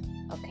bahasa Inggris.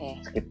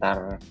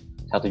 Sekitar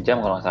 1 jam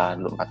kalau nggak salah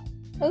dulu 4.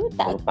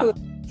 Takut.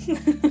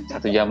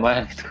 1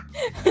 jaman gitu.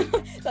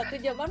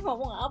 1 jaman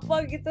ngomong apa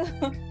gitu.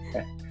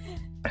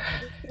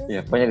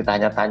 Ya pokoknya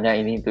ditanya-tanya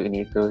ini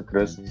itu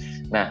terus.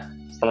 Nah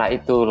setelah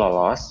itu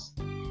lolos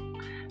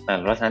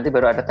nanti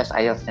baru ada tes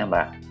IELTS-nya,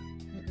 Mbak.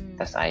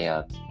 Tes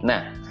IELTS.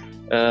 Nah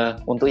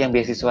untuk yang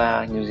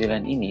beasiswa New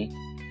Zealand ini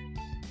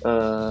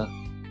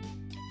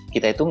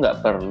kita itu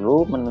nggak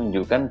perlu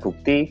menunjukkan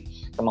bukti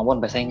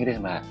kemampuan bahasa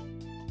Inggris, Mbak.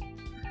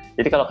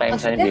 Jadi kalau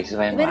kayak misalnya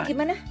beasiswa yang lain,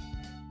 gimana?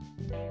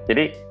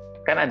 Jadi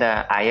kan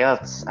ada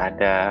IELTS,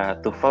 ada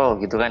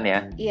TOEFL gitu kan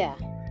ya. Iya.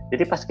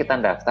 Jadi pas kita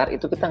daftar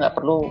itu kita nggak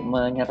perlu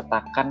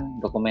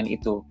menyertakan dokumen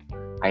itu,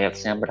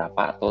 IELTS-nya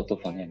berapa atau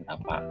TOEFL-nya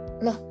berapa.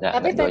 Loh,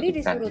 tapi tadi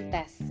disuruh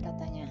tes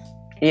katanya.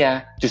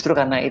 Iya, justru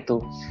karena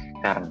itu.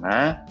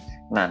 Karena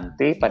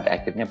nanti pada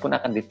akhirnya pun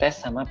akan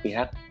dites sama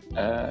pihak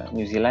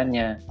New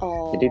Zealand-nya.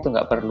 Jadi itu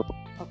nggak perlu.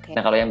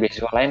 Nah kalau yang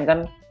beasiswa lain kan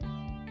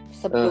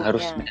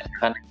harus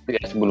menyertakan itu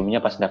ya sebelumnya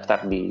pas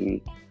daftar di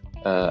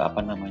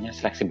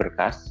seleksi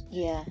berkas.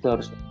 Itu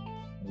harus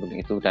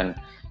begitu. Dan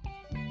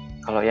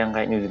kalau yang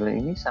kayak New Zealand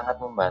ini sangat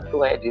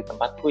membantu, kayak di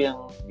tempatku yang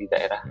di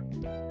daerah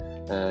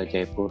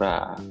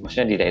Jayapura,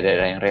 maksudnya di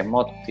daerah yang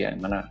remote ya,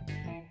 mana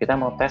kita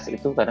mau tes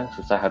itu kadang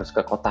susah, harus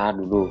ke kota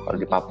dulu. Kalau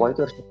di Papua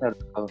itu harus ke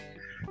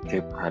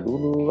Jayapura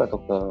dulu atau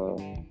ke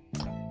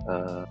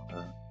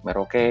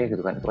Merauke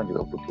gitu kan, itu kan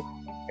juga butuh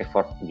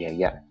effort,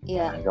 biaya,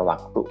 tenaga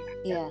waktu.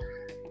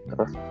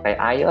 Terus kayak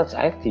IELTS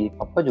di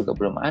Papua juga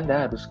belum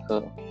ada,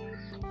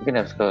 mungkin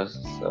harus ke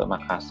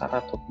Makassar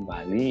atau ke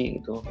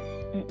Bali itu,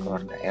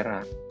 keluar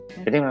daerah.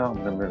 Jadi memang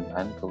benar-benar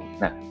bantu.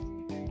 Nah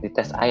di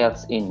tes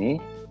IELTS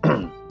ini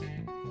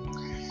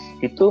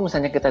itu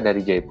misalnya kita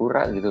dari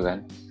Jayapura gitu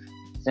kan,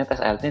 misalnya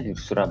tes IELTS-nya di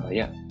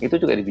Surabaya, itu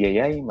juga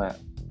dibiayai, Mbak.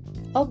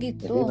 Oh Jadi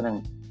gitu.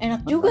 menang,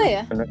 Enak juga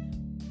ya. bener,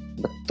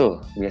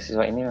 betul.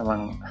 Beasiswa ini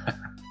memang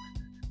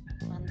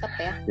Mantap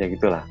ya. ya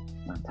gitulah,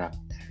 mantap.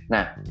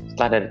 Nah,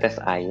 setelah dari tes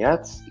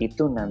IELTS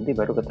itu nanti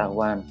baru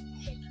ketahuan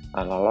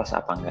lolos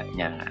apa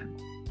enggaknya.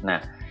 Nah,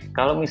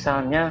 kalau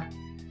misalnya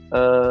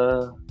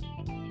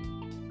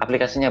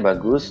aplikasinya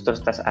bagus,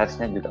 terus tes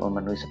IELTS-nya juga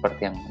memenuhi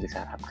seperti yang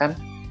disyaratkan,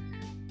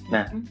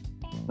 nah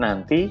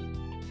nanti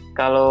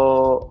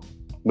kalau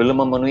belum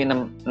memenuhi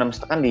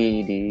 6,5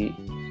 di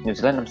New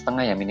Zealand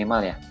 6,5 ya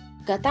minimal ya.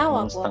 Gak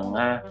tahu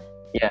 6,5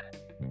 ya.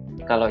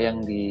 Kalau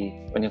yang di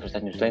Universitas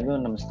New Zealand itu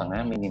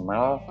 6,5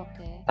 minimal,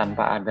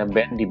 tanpa ada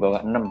band di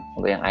bawah 6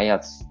 untuk yang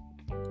IELTS.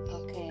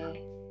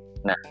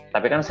 Nah,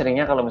 tapi kan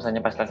seringnya kalau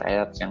misalnya pas tes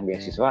IELTS yang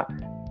beasiswa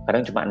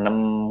kadang cuma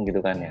 6 gitu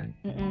kan ya.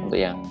 Untuk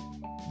yang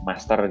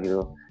master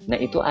gitu. Nah,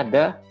 itu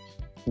ada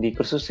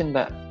dikursusin,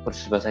 Mbak,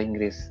 kursus bahasa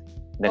Inggris.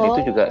 Dan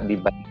itu juga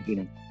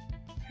dibayarin.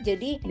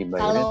 Jadi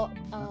kalau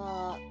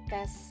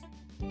tes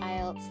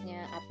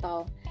IELTS-nya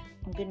atau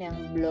mungkin yang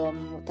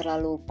belum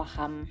terlalu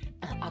paham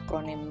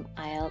akronim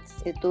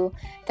IELTS itu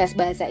tes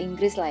bahasa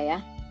Inggris lah ya.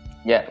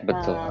 Ya,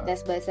 betul.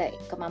 Tes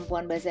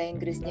kemampuan bahasa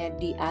Inggrisnya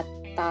di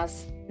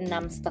atas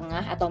 6,5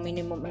 atau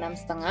minimum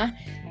 6,5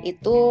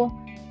 itu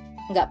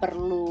nggak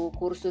perlu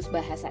kursus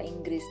bahasa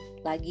Inggris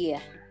lagi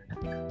ya?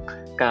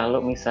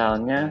 Kalau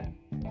misalnya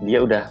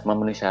dia udah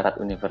memenuhi syarat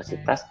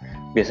universitas,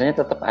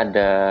 biasanya tetap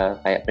ada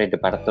kayak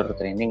pre-departure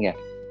training ya.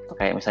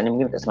 Kayak misalnya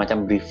mungkin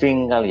semacam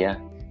briefing kali ya,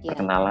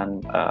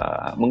 perkenalan.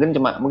 Mungkin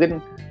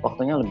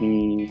waktunya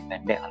lebih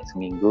pendek,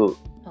 seminggu.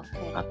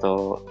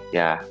 Atau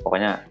ya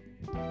pokoknya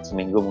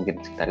seminggu mungkin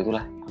sekitar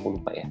itulah, aku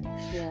lupa ya.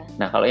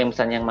 Nah, kalau yang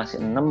misalnya yang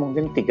masih 6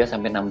 mungkin 3-6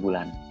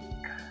 bulan.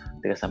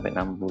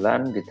 3-6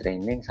 bulan di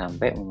training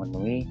sampai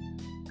memenuhi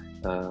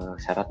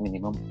syarat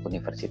minimum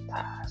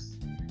universitas.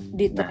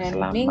 Di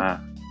training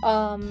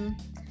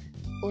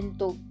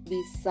untuk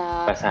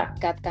bisa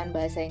meningkatkan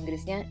bahasa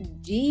Inggrisnya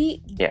di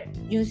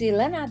New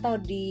Zealand atau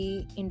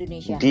di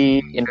Indonesia?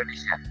 Di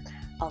Indonesia.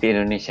 Di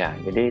Indonesia.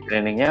 Jadi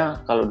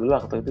trainingnya kalau dulu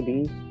waktu itu di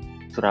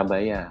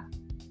Surabaya.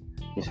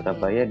 Di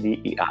Surabaya, di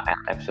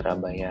IALF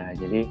Surabaya.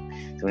 Jadi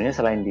sebenarnya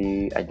selain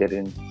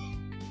diajarin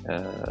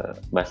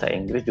bahasa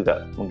Inggris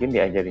juga mungkin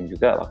diajarin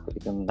juga waktu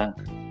itu tentang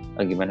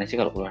gimana sih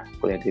kalau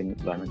kuliah di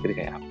luar negeri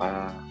kayak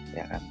apa,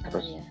 ya kan.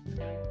 Terus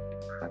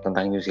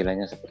tentang New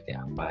Zealand-nya seperti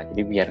apa.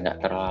 Jadi biar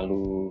nggak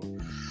terlalu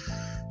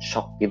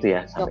shock gitu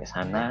ya sampai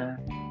sana.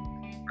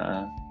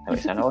 Sampai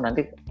sana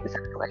nanti bisa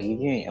kayak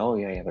gini. Oh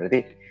iya ya,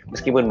 berarti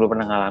meskipun belum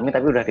pernah ngalami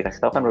tapi udah dikasih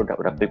tahu kan udah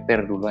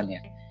prepare duluan ya.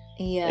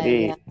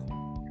 Jadi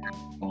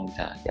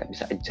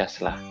bisa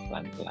adjust lah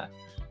pelan-pelan.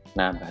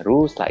 Nah,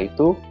 baru setelah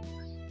itu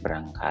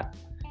berangkat.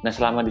 Nah,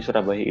 selama di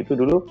Surabaya itu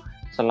dulu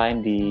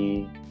selain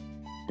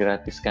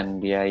digratiskan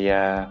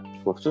biaya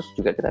kursus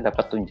juga kita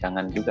dapat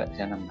tunjangan juga di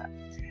sana, Mbak.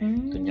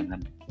 Tunjangan.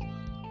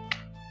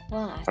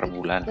 Wah, per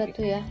bulan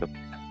gitu ya.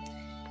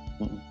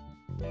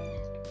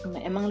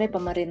 Emang deh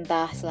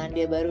pemerintah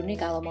Selandia Baru nih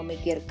kalau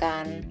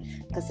memikirkan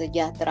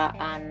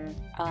kesejahteraan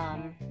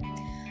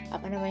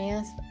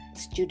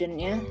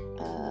student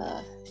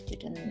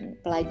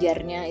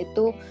pelajarnya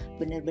itu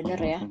benar-benar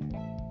ya.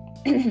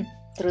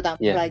 Terutama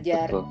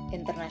pelajar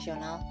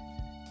internasional.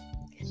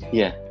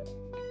 Iya.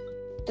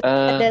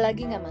 Ada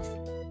lagi nggak, Mas,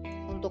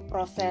 untuk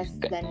proses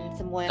dan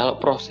semua? Kalau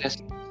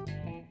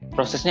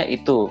prosesnya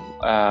itu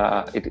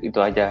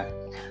aja.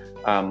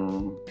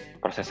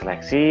 Proses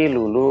seleksi,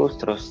 lulus,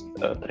 terus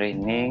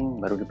training,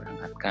 baru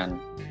diberangkatkan.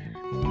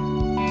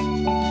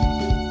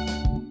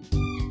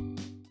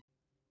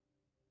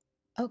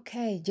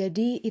 Oke,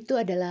 jadi itu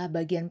adalah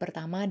bagian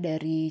pertama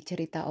dari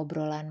cerita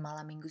obrolan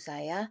malam minggu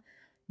saya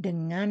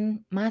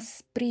dengan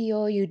Mas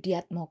Priyo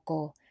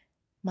Yudiatmoko,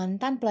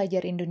 mantan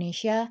pelajar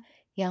Indonesia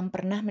yang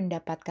pernah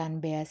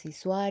mendapatkan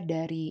beasiswa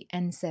dari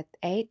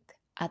NZ8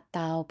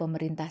 atau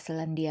Pemerintah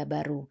Selandia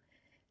Baru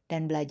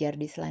dan belajar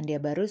di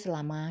Selandia Baru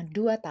selama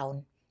 2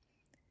 tahun.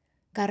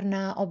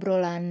 Karena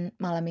obrolan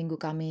malam minggu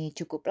kami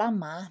cukup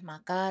lama,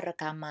 maka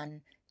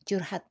rekaman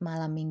curhat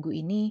malam minggu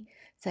ini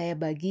saya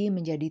bagi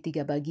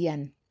menjadi 3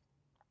 bagian.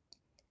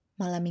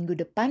 Malam minggu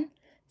depan,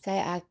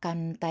 saya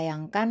akan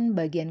tayangkan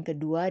bagian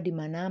kedua di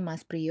mana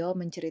Mas Priyo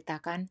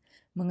menceritakan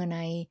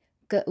mengenai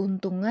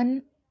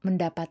keuntungan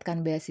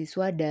mendapatkan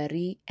beasiswa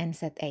dari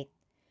NZ8.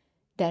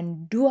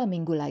 Dan 2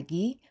 minggu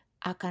lagi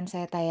akan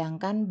saya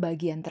tayangkan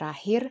bagian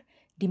terakhir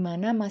di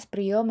mana Mas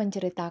Priyo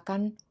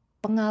menceritakan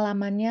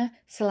pengalamannya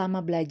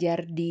selama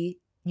belajar di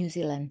New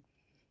Zealand.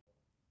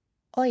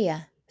 Oh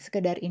ya,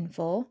 sekedar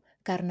info,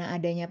 karena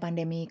adanya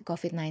pandemi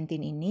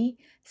COVID-19 ini,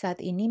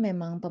 saat ini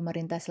memang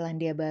pemerintah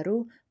Selandia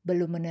Baru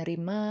belum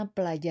menerima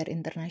pelajar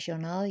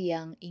internasional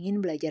yang ingin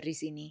belajar di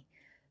sini.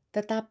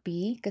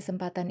 Tetapi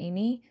kesempatan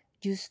ini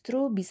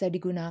justru bisa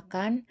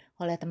digunakan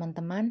oleh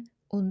teman-teman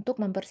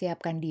untuk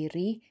mempersiapkan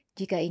diri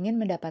jika ingin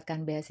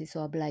mendapatkan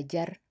beasiswa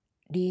belajar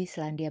di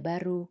Selandia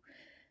Baru.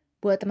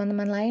 Buat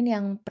teman-teman lain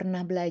yang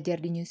pernah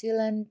belajar di New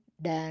Zealand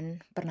dan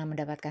pernah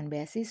mendapatkan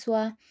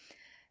beasiswa,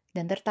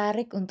 dan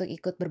tertarik untuk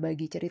ikut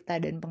berbagi cerita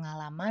dan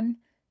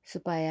pengalaman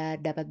supaya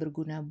dapat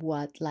berguna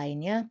buat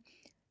lainnya,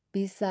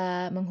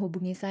 bisa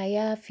menghubungi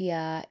saya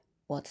via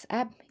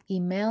WhatsApp,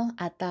 email,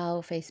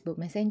 atau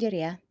Facebook Messenger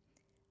ya.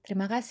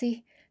 Terima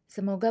kasih.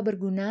 Semoga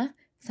berguna.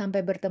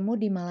 Sampai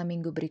bertemu di malam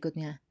minggu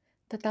berikutnya.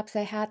 Tetap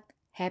sehat,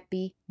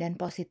 happy, dan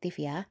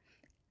positif ya.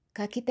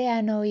 Kakite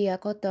ano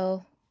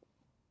Koto.